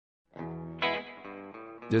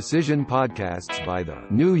Decision podcasts by the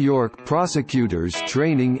New York Prosecutors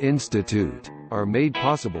Training Institute are made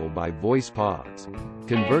possible by VoicePods.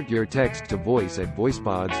 Convert your text to voice at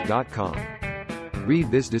voicepods.com. Read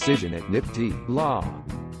this decision at NYPTI Law.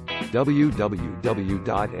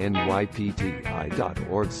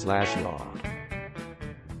 www.nypti.org/law.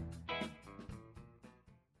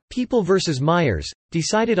 People v. Myers,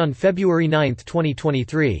 decided on February 9,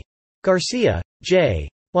 2023. Garcia, J.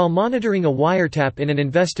 While monitoring a wiretap in an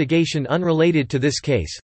investigation unrelated to this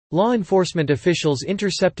case, law enforcement officials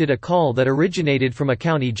intercepted a call that originated from a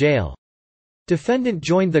county jail. Defendant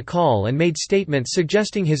joined the call and made statements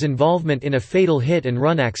suggesting his involvement in a fatal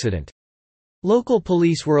hit-and-run accident. Local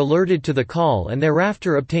police were alerted to the call and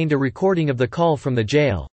thereafter obtained a recording of the call from the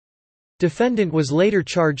jail. Defendant was later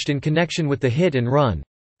charged in connection with the hit-and-run.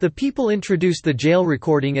 The people introduced the jail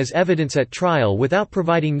recording as evidence at trial without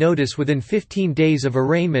providing notice within 15 days of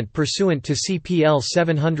arraignment pursuant to CPL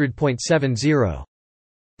 700.70.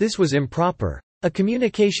 This was improper. A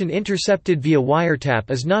communication intercepted via wiretap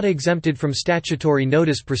is not exempted from statutory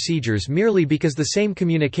notice procedures merely because the same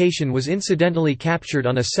communication was incidentally captured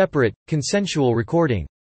on a separate, consensual recording.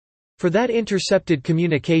 For that intercepted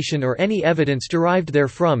communication or any evidence derived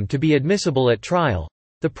therefrom to be admissible at trial,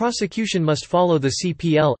 the prosecution must follow the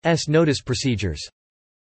CPL's notice procedures.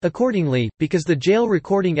 Accordingly, because the jail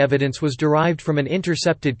recording evidence was derived from an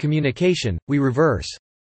intercepted communication, we reverse.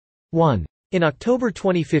 1. In October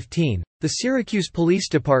 2015, the Syracuse Police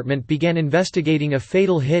Department began investigating a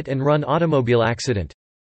fatal hit-and-run automobile accident.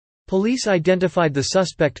 Police identified the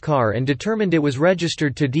suspect car and determined it was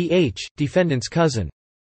registered to D.H., defendant's cousin.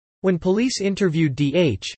 When police interviewed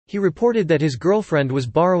D.H., he reported that his girlfriend was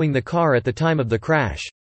borrowing the car at the time of the crash.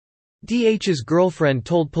 D.H.'s girlfriend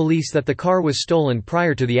told police that the car was stolen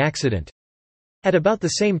prior to the accident. At about the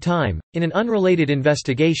same time, in an unrelated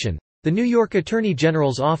investigation, the New York Attorney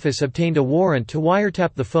General's office obtained a warrant to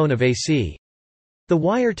wiretap the phone of A.C. The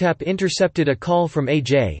wiretap intercepted a call from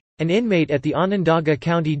A.J., an inmate at the Onondaga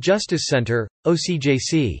County Justice Center,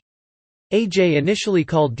 OCJC. A.J. initially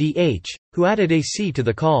called D.H., who added A.C. to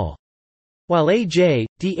the call. While A.J.,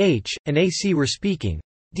 D.H., and A.C. were speaking,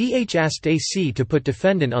 D.H. asked A.C. to put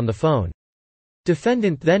defendant on the phone.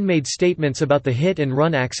 Defendant then made statements about the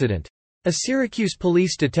hit-and-run accident. A Syracuse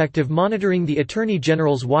police detective monitoring the Attorney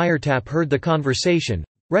General's wiretap heard the conversation,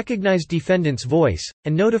 recognized defendant's voice,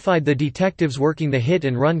 and notified the detectives working the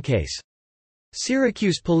hit-and-run case.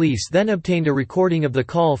 Syracuse police then obtained a recording of the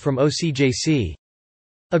call from OCJC.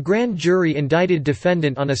 A grand jury indicted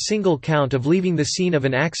defendant on a single count of leaving the scene of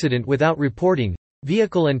an accident without reporting,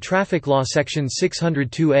 Vehicle and Traffic Law Section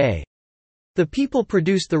 602A. The people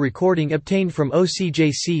produced the recording obtained from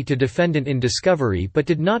OCJC to defendant in discovery but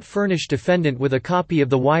did not furnish defendant with a copy of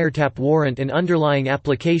the wiretap warrant and underlying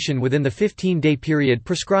application within the 15-day period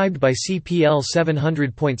prescribed by CPL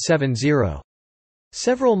 700.70.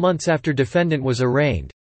 Several months after defendant was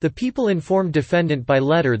arraigned, the people informed defendant by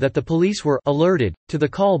letter that the police were alerted to the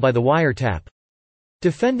call by the wiretap.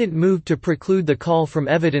 Defendant moved to preclude the call from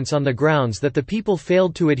evidence on the grounds that the people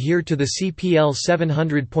failed to adhere to the CPL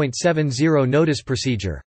 700.70 notice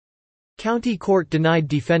procedure. County court denied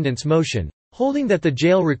defendant's motion, holding that the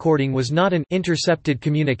jail recording was not an intercepted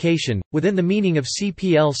communication within the meaning of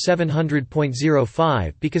CPL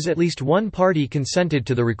 700.05 because at least one party consented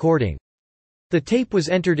to the recording. The tape was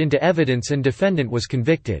entered into evidence and defendant was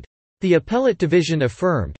convicted. The appellate division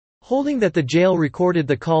affirmed, holding that the jail recorded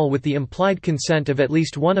the call with the implied consent of at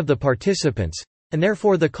least one of the participants, and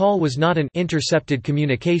therefore the call was not an intercepted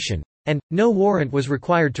communication, and no warrant was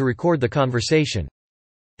required to record the conversation.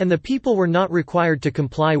 And the people were not required to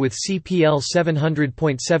comply with CPL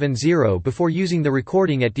 700.70 before using the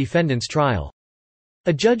recording at defendant's trial.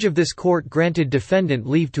 A judge of this court granted defendant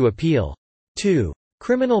leave to appeal. 2.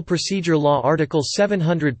 Criminal Procedure Law Article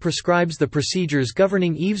 700 prescribes the procedures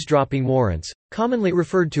governing eavesdropping warrants, commonly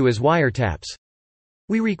referred to as wiretaps.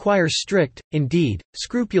 We require strict, indeed,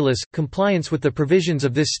 scrupulous, compliance with the provisions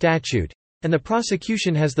of this statute, and the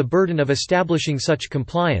prosecution has the burden of establishing such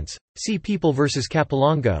compliance. See People v.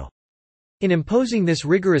 Capolongo. In imposing this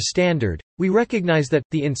rigorous standard, we recognize that,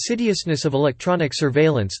 the insidiousness of electronic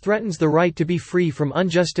surveillance threatens the right to be free from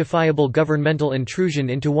unjustifiable governmental intrusion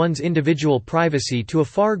into one's individual privacy to a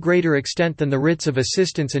far greater extent than the writs of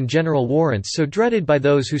assistance and general warrants so dreaded by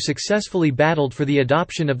those who successfully battled for the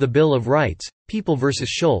adoption of the Bill of Rights, People v.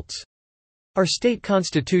 Schultz. Our state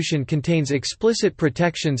constitution contains explicit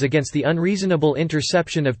protections against the unreasonable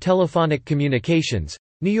interception of telephonic communications.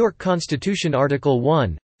 New York Constitution Article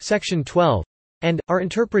 1, Section 12, and our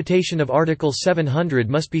interpretation of Article 700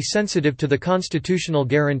 must be sensitive to the constitutional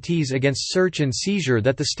guarantees against search and seizure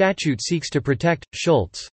that the statute seeks to protect.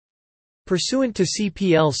 Schultz. Pursuant to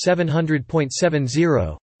CPL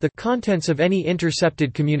 700.70, the contents of any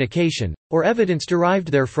intercepted communication, or evidence derived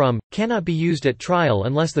therefrom, cannot be used at trial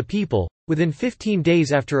unless the people, within 15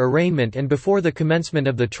 days after arraignment and before the commencement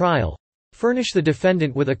of the trial, furnish the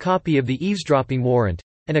defendant with a copy of the eavesdropping warrant,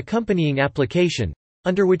 an accompanying application,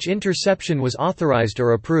 under which interception was authorized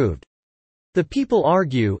or approved. The people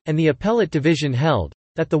argue, and the appellate division held,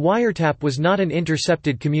 that the wiretap was not an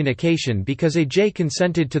intercepted communication because AJ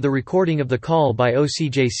consented to the recording of the call by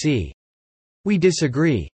OCJC. We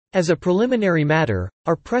disagree. As a preliminary matter,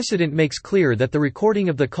 our precedent makes clear that the recording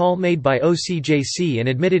of the call made by OCJC and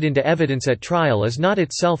admitted into evidence at trial is not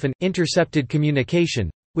itself an intercepted communication,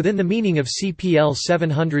 within the meaning of CPL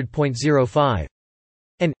 700.05.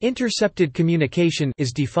 An intercepted communication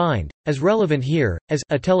is defined, as relevant here, as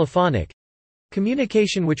a telephonic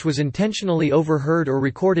communication which was intentionally overheard or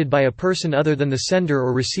recorded by a person other than the sender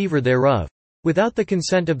or receiver thereof, without the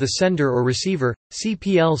consent of the sender or receiver,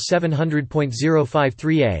 CPL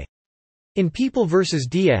 700.053a. In People v.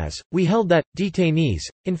 Diaz, we held that, detainees,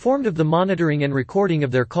 informed of the monitoring and recording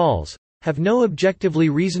of their calls, have no objectively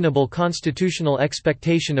reasonable constitutional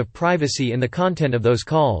expectation of privacy in the content of those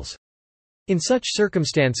calls. In such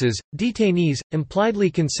circumstances, detainees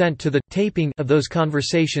impliedly consent to the taping of those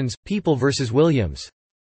conversations. People v. Williams.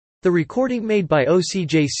 The recording made by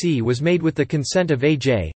OCJC was made with the consent of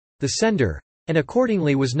AJ, the sender, and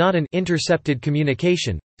accordingly was not an intercepted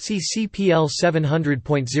communication. See CPL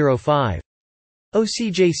 700.05.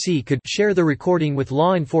 OCJC could share the recording with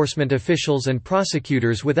law enforcement officials and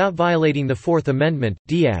prosecutors without violating the Fourth Amendment.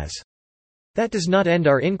 Diaz. That does not end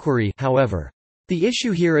our inquiry, however. The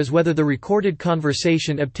issue here is whether the recorded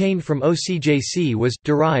conversation obtained from OCJC was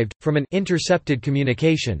derived from an intercepted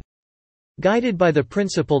communication. Guided by the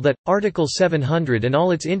principle that Article 700 and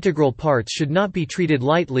all its integral parts should not be treated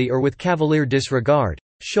lightly or with cavalier disregard,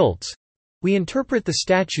 Schultz, we interpret the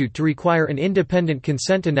statute to require an independent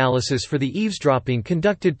consent analysis for the eavesdropping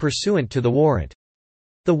conducted pursuant to the warrant.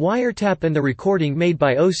 The wiretap and the recording made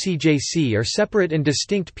by OCJC are separate and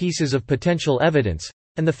distinct pieces of potential evidence,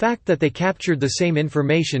 and the fact that they captured the same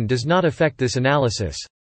information does not affect this analysis.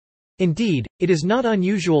 Indeed, it is not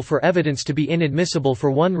unusual for evidence to be inadmissible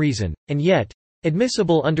for one reason, and yet,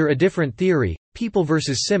 admissible under a different theory. People v.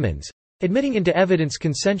 Simmons, admitting into evidence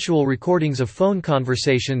consensual recordings of phone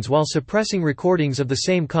conversations while suppressing recordings of the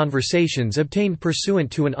same conversations obtained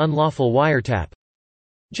pursuant to an unlawful wiretap.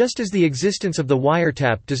 Just as the existence of the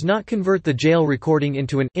wiretap does not convert the jail recording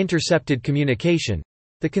into an intercepted communication,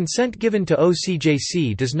 the consent given to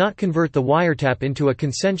OCJC does not convert the wiretap into a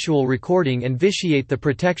consensual recording and vitiate the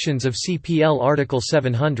protections of CPL Article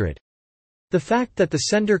 700. The fact that the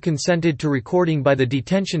sender consented to recording by the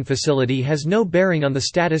detention facility has no bearing on the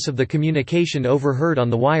status of the communication overheard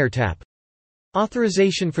on the wiretap.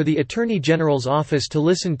 Authorization for the Attorney General's office to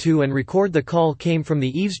listen to and record the call came from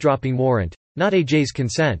the eavesdropping warrant, not AJ's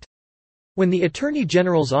consent. When the Attorney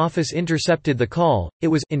General's office intercepted the call, it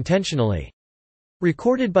was intentionally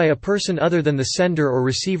recorded by a person other than the sender or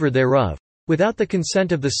receiver thereof, without the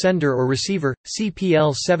consent of the sender or receiver.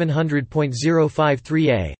 CPL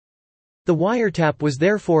 700.053a. The wiretap was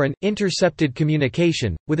therefore an intercepted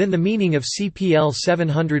communication, within the meaning of CPL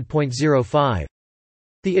 700.05.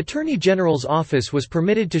 The Attorney General's office was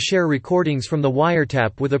permitted to share recordings from the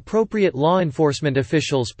wiretap with appropriate law enforcement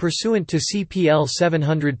officials pursuant to CPL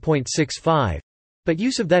 700.65. But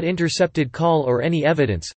use of that intercepted call or any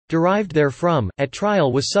evidence, derived therefrom, at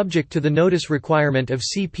trial was subject to the notice requirement of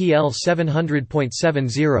CPL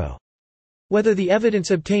 700.70. Whether the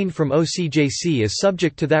evidence obtained from OCJC is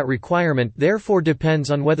subject to that requirement therefore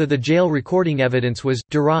depends on whether the jail recording evidence was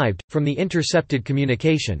derived from the intercepted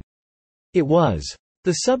communication. It was.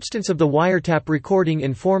 The substance of the wiretap recording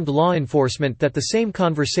informed law enforcement that the same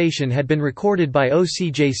conversation had been recorded by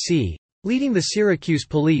OCJC, leading the Syracuse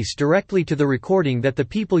police directly to the recording that the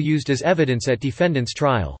people used as evidence at defendant's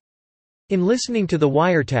trial. In listening to the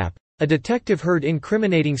wiretap, a detective heard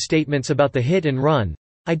incriminating statements about the hit and run,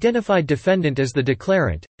 identified defendant as the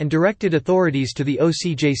declarant, and directed authorities to the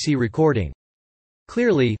OCJC recording.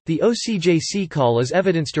 Clearly, the OCJC call is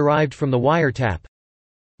evidence derived from the wiretap.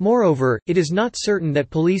 Moreover, it is not certain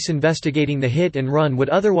that police investigating the hit and run would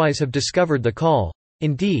otherwise have discovered the call.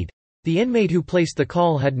 Indeed, the inmate who placed the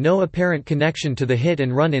call had no apparent connection to the hit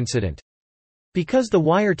and run incident. Because the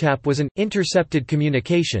wiretap was an intercepted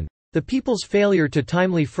communication, the people's failure to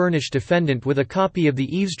timely furnish defendant with a copy of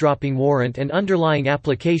the eavesdropping warrant and underlying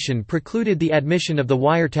application precluded the admission of the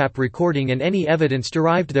wiretap recording and any evidence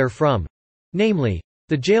derived therefrom. namely,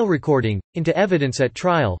 the jail recording, into evidence at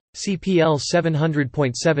trial, CPL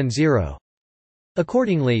 700.70.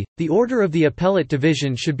 Accordingly, the order of the Appellate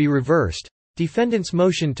Division should be reversed. Defendant's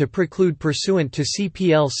motion to preclude pursuant to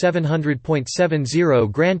CPL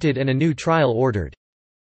 700.70 granted and a new trial ordered.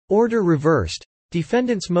 Order reversed.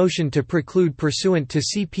 Defendant's motion to preclude pursuant to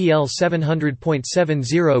CPL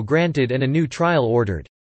 700.70 granted and a new trial ordered.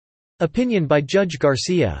 Opinion by Judge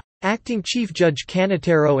Garcia. Acting Chief Judge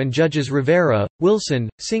Canatero and Judges Rivera, Wilson,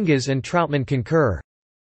 Singas and Troutman concur.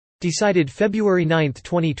 Decided February 9,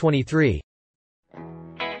 2023.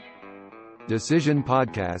 Decision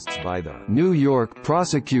podcasts by the New York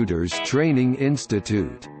Prosecutors Training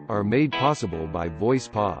Institute are made possible by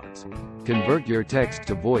VoicePods. Convert your text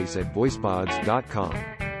to voice at voicepods.com.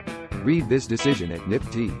 Read this decision at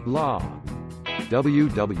NYPTI Law.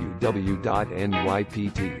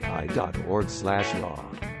 www.nypti.org/law